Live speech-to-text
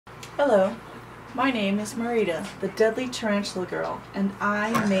Hello, my name is Marita, the Deadly Tarantula Girl, and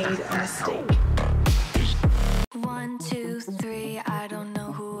I made a mistake. 1, 2, 3, I don't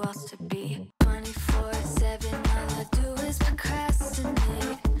know who else to be. 24/7, all I do is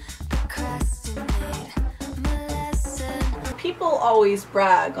procrastinate, molestin'. People always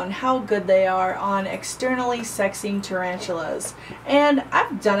brag on how good they are on externally sexing tarantulas, and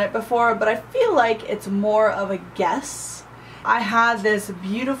I've done it before, but I feel like it's more of a guess. I had this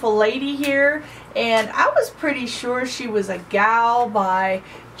beautiful lady here, and I was pretty sure she was a gal by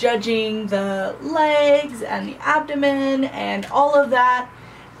judging the legs and the abdomen and all of that.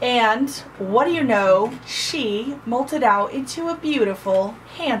 And what do you know? She molted out into a beautiful,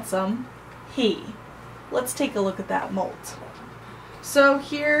 handsome he. Let's take a look at that molt. So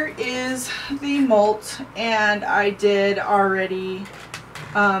here is the molt, and I did already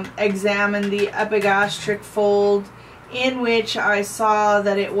examine the epigastric fold, in which I saw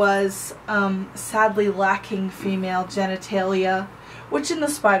that it was sadly lacking female genitalia, which in the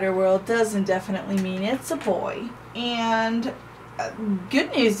spider world does indefinitely mean it's a boy. And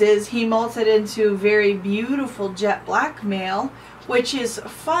good news is he molted into very beautiful jet black male, which is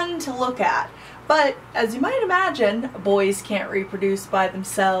fun to look at. But as you might imagine, boys can't reproduce by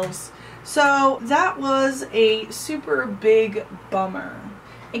themselves. So that was a super big bummer.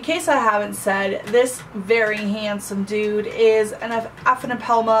 In case I haven't said, this very handsome dude is an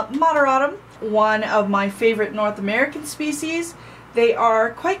Aphanopelma moderatum, one of my favorite North American species. They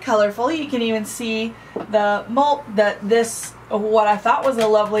are quite colorful. You can even see the molt that this, what I thought was a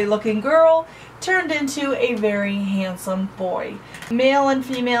lovely looking girl, turned into a very handsome boy. Male and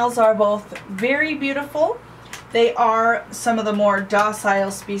females are both very beautiful. They are some of the more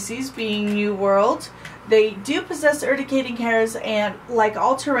docile species, being New World. They do possess urticating hairs, and like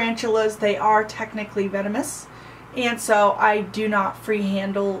all tarantulas, they are technically venomous. And so I do not free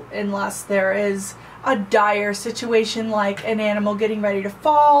handle unless there is a dire situation like an animal getting ready to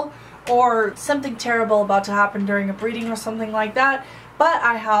fall or something terrible about to happen during a breeding or something like that. But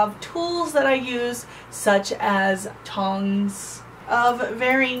I have tools that I use, such as tongs of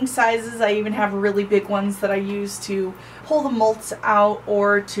varying sizes. I even have really big ones that I use to pull the molts out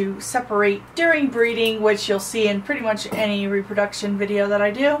or to separate during breeding, which you'll see in pretty much any reproduction video that I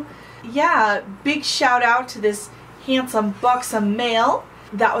do. Yeah, big shout out to this handsome buxom male.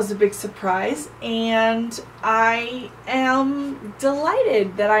 That was a big surprise, and I am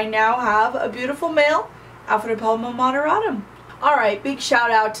delighted that I now have a beautiful male Aphanopelma moderatum. Alright, big shout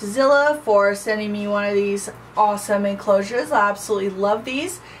out to Zilla for sending me one of these awesome enclosures. I absolutely love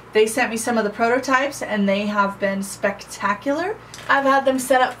these. They sent me some of the prototypes, and they have been spectacular. I've had them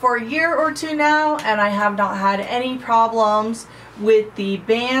set up for a year or two now, and I have not had any problems with the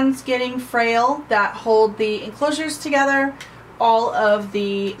bands getting frail that hold the enclosures together. All of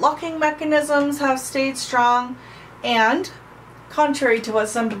the locking mechanisms have stayed strong, and contrary to what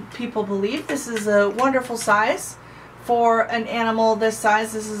some people believe, this is a wonderful size. For an animal this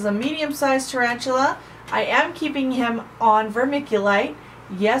size, this is a medium-sized tarantula. I am keeping him on vermiculite.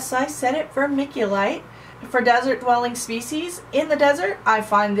 Yes, I said it, vermiculite. For desert-dwelling species in the desert, I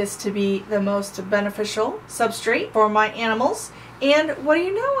find this to be the most beneficial substrate for my animals. And what do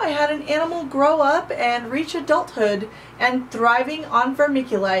you know? I had an animal grow up and reach adulthood and thriving on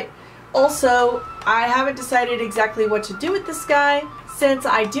vermiculite. Also, I haven't decided exactly what to do with this guy, since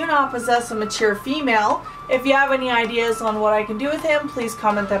I do not possess a mature female. If you have any ideas on what I can do with him, please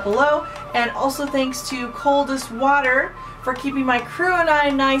comment that below. And also thanks to Coldest Water for keeping my crew and I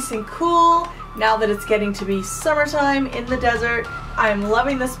nice and cool now that it's getting to be summertime in the desert. I'm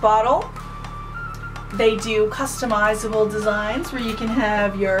loving this bottle. They do customizable designs where you can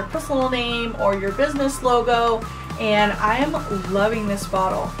have your personal name or your business logo, and I am loving this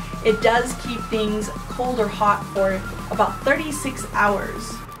bottle. It does keep things cold or hot for about 36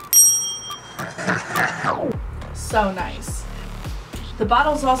 hours. So nice. The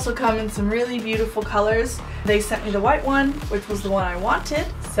bottles also come in some really beautiful colors. They sent me the white one, which was the one I wanted,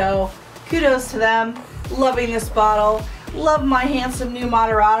 so kudos to them. Loving this bottle. Love my handsome new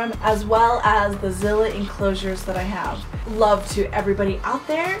moderatum, as well as the Zilla enclosures that I have. Love to everybody out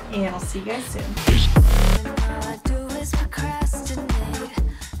there, and I'll see you guys soon.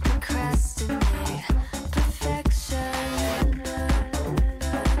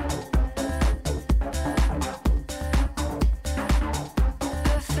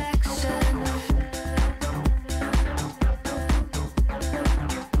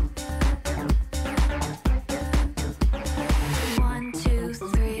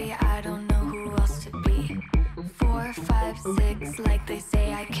 Like they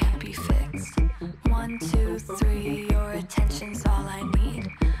say, I can't be fixed.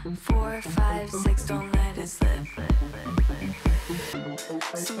 4, 5, 6, don't let it slip.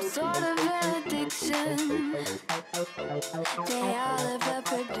 Some sort of an addiction. They all have a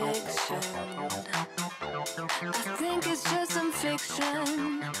prediction. I think it's just some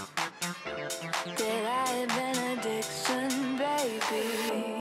fiction that I have been